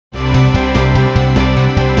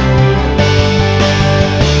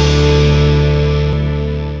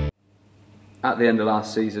at the end of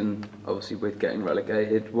last season, obviously with getting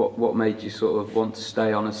relegated, what made you sort of want to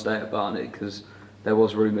stay on and stay at Barnet? Because there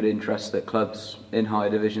was rumoured interest that clubs in higher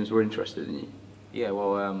divisions were interested in you. Yeah,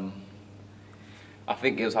 well, I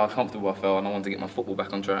think it was how comfortable I felt, and I wanted to get my football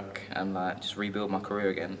back on track and just rebuild my career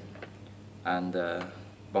again. And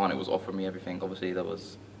Barnet was offering me everything. Obviously, there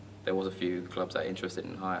was a few clubs that were interested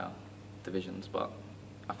in higher divisions, but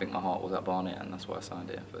I think my heart was at Barnet, and that's why I signed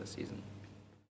here for the season.